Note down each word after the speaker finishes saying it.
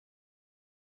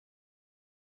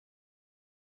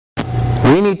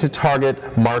need to target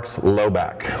Mark's low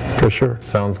back. For sure.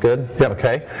 Sounds good? Yeah.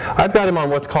 Okay. I've got him on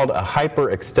what's called a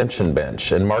hyperextension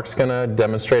bench, and Mark's going to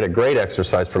demonstrate a great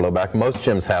exercise for low back. Most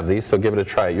gyms have these, so give it a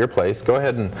try at your place. Go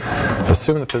ahead and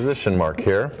assume the position, Mark,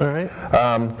 here. All right.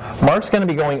 Mark's going to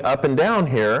be going up and down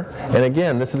here, and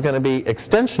again, this is going to be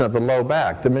extension of the low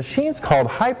back. The machine's called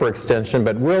hyperextension,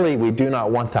 but really we do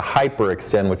not want to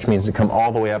hyperextend, which means to come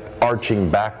all the way up, arching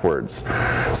backwards.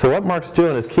 So what Mark's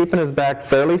doing is keeping his back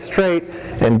fairly straight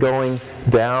and going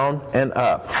down and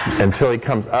up until he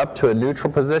comes up to a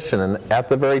neutral position, and at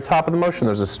the very top of the motion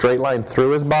there's a straight line through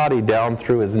his body down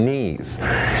through his knees.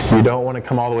 You don't want to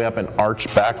come all the way up and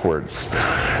arch backwards.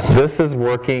 This is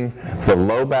working the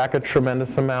low back a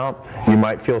tremendous amount. You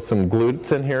might feel some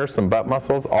glutes in here, some butt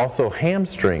muscles, also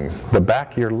hamstrings, the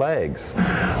back of your legs.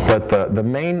 But the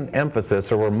main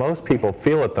emphasis, or where most people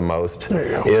feel it the most,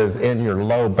 is in your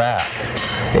low back.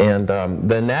 And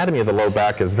the anatomy of the low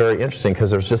back is very interesting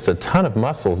because there's just a ton of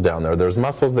muscles down there. There's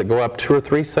muscles that go up 2 or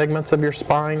 3 segments of your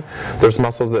spine. There's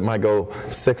muscles that might go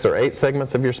 6 or 8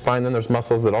 segments of your spine. Then there's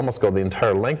muscles that almost go the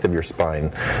entire length of your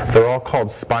spine. They're all called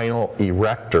spinal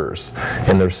erectors.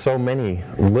 And there's so many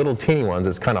little teeny ones,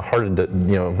 it's kind of hard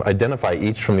to identify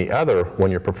each from the other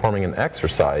when you're performing an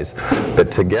exercise.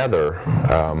 But together,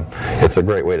 it's a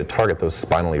great way to target those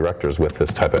spinal erectors with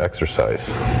this type of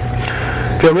exercise.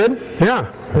 Feel good? Yeah.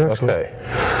 Okay.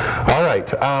 All right.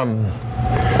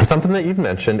 Something that you've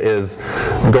mentioned is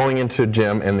going into a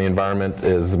gym and the environment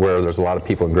is where there's a lot of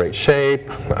people in great shape.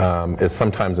 It's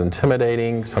sometimes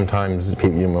intimidating. Sometimes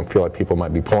you feel like people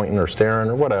might be pointing or staring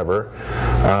or whatever.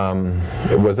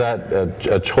 Was that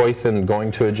a choice in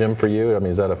going to a gym for you? I mean,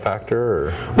 is that a factor?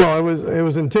 Or? Well, it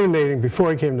was intimidating before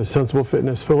I came to Sensible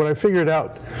Fitness, but what I figured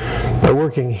out by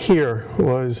working here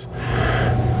was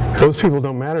those people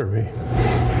don't matter to me.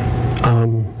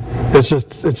 It's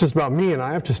just about me, and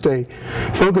I have to stay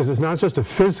focused. It's not just a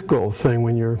physical thing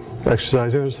when you're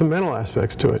exercising. There's some mental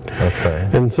aspects to it. Okay.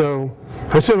 And so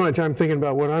I spend my time thinking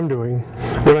about what I'm doing,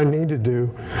 what I need to do,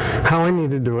 how I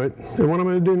need to do it, and what I'm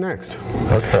going to do next.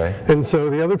 Okay. And so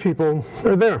the other people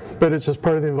are there, but it's just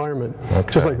part of the environment.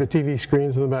 Okay. Just like the TV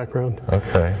screens in the background.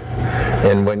 Okay.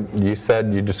 And when you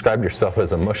said you described yourself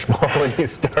as a mushball when you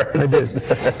started. I did.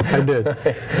 I did.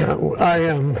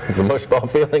 Is the mushball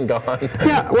feeling gone?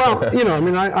 Yeah, well, I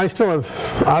mean, I still have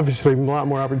obviously a lot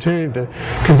more opportunity to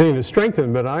continue to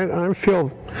strengthen, but I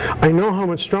know how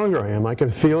much stronger I am. I can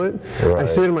feel it. Right. I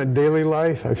see it in my daily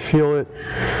life. I feel it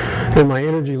in my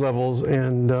energy levels,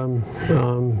 and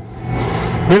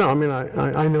I mean,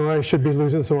 I know I should be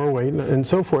losing some more weight and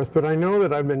so forth, but I know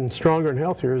that I've been stronger and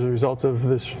healthier as a result of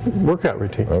this workout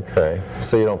routine. Okay.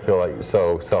 So you don't feel like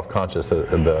so self-conscious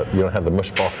that you don't have the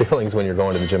mushball feelings when you're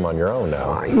going to the gym on your own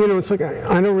now? It's like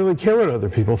I don't really care what other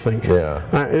people think. Yeah.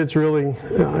 It's really,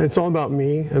 it's all about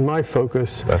me and my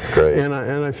focus. That's great. And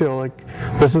I feel like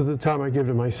this is the time I give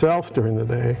to myself during the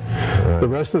day. Right. The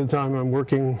rest of the time I'm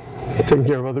working, taking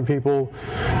care of other people,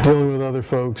 dealing with other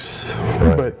folks,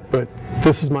 right. But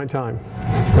this is my time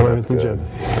when I'm at the gym.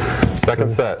 Second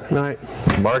set. Right.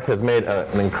 Mark has made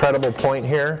an incredible point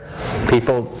here.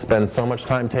 People spend so much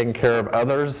time taking care of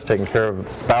others, taking care of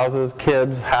spouses,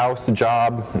 kids, house,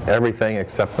 job, everything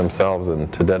except themselves,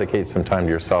 and to dedicate some time to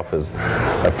yourself is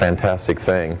a fantastic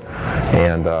thing.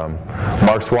 And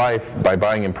Mark's wife, by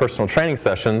buying him personal training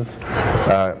sessions,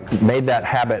 made that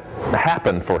habit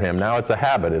happen for him. Now it's a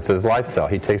habit. It's his lifestyle.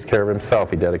 He takes care of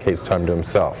himself. He dedicates time to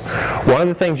himself. One of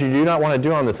the things you do not want to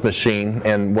do on this machine,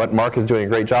 and what Mark is doing a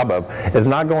great job of, is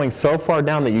not going so far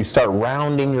down that you start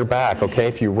rounding your back, okay?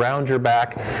 If you round your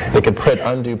back, it can put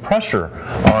undue pressure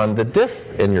on the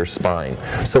disc in your spine.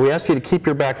 So we ask you to keep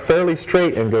your back fairly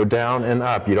straight and go down and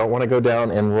up. You don't want to go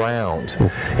down and round.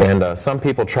 And some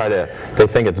people they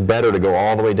think it's better to go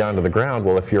all the way down to the ground.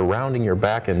 Well, if you're rounding your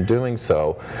back and doing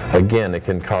so, again, it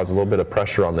can cause a little bit of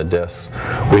pressure on the disc.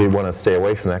 We want to stay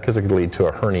away from that because it could lead to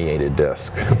a herniated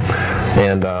disc.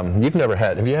 And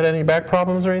have you had any back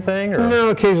problems or anything? Or? No,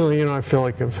 occasionally, I feel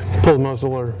like I've pulled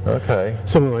muscle or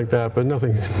something like that, but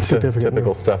nothing significant.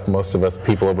 Typical stuff most of us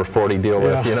people over 40 deal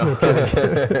with,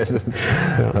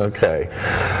 Okay.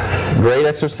 Great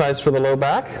exercise for the low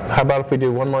back. How about if we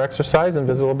do one more exercise and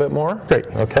visit a little bit more? Great.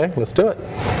 Okay, let's do it.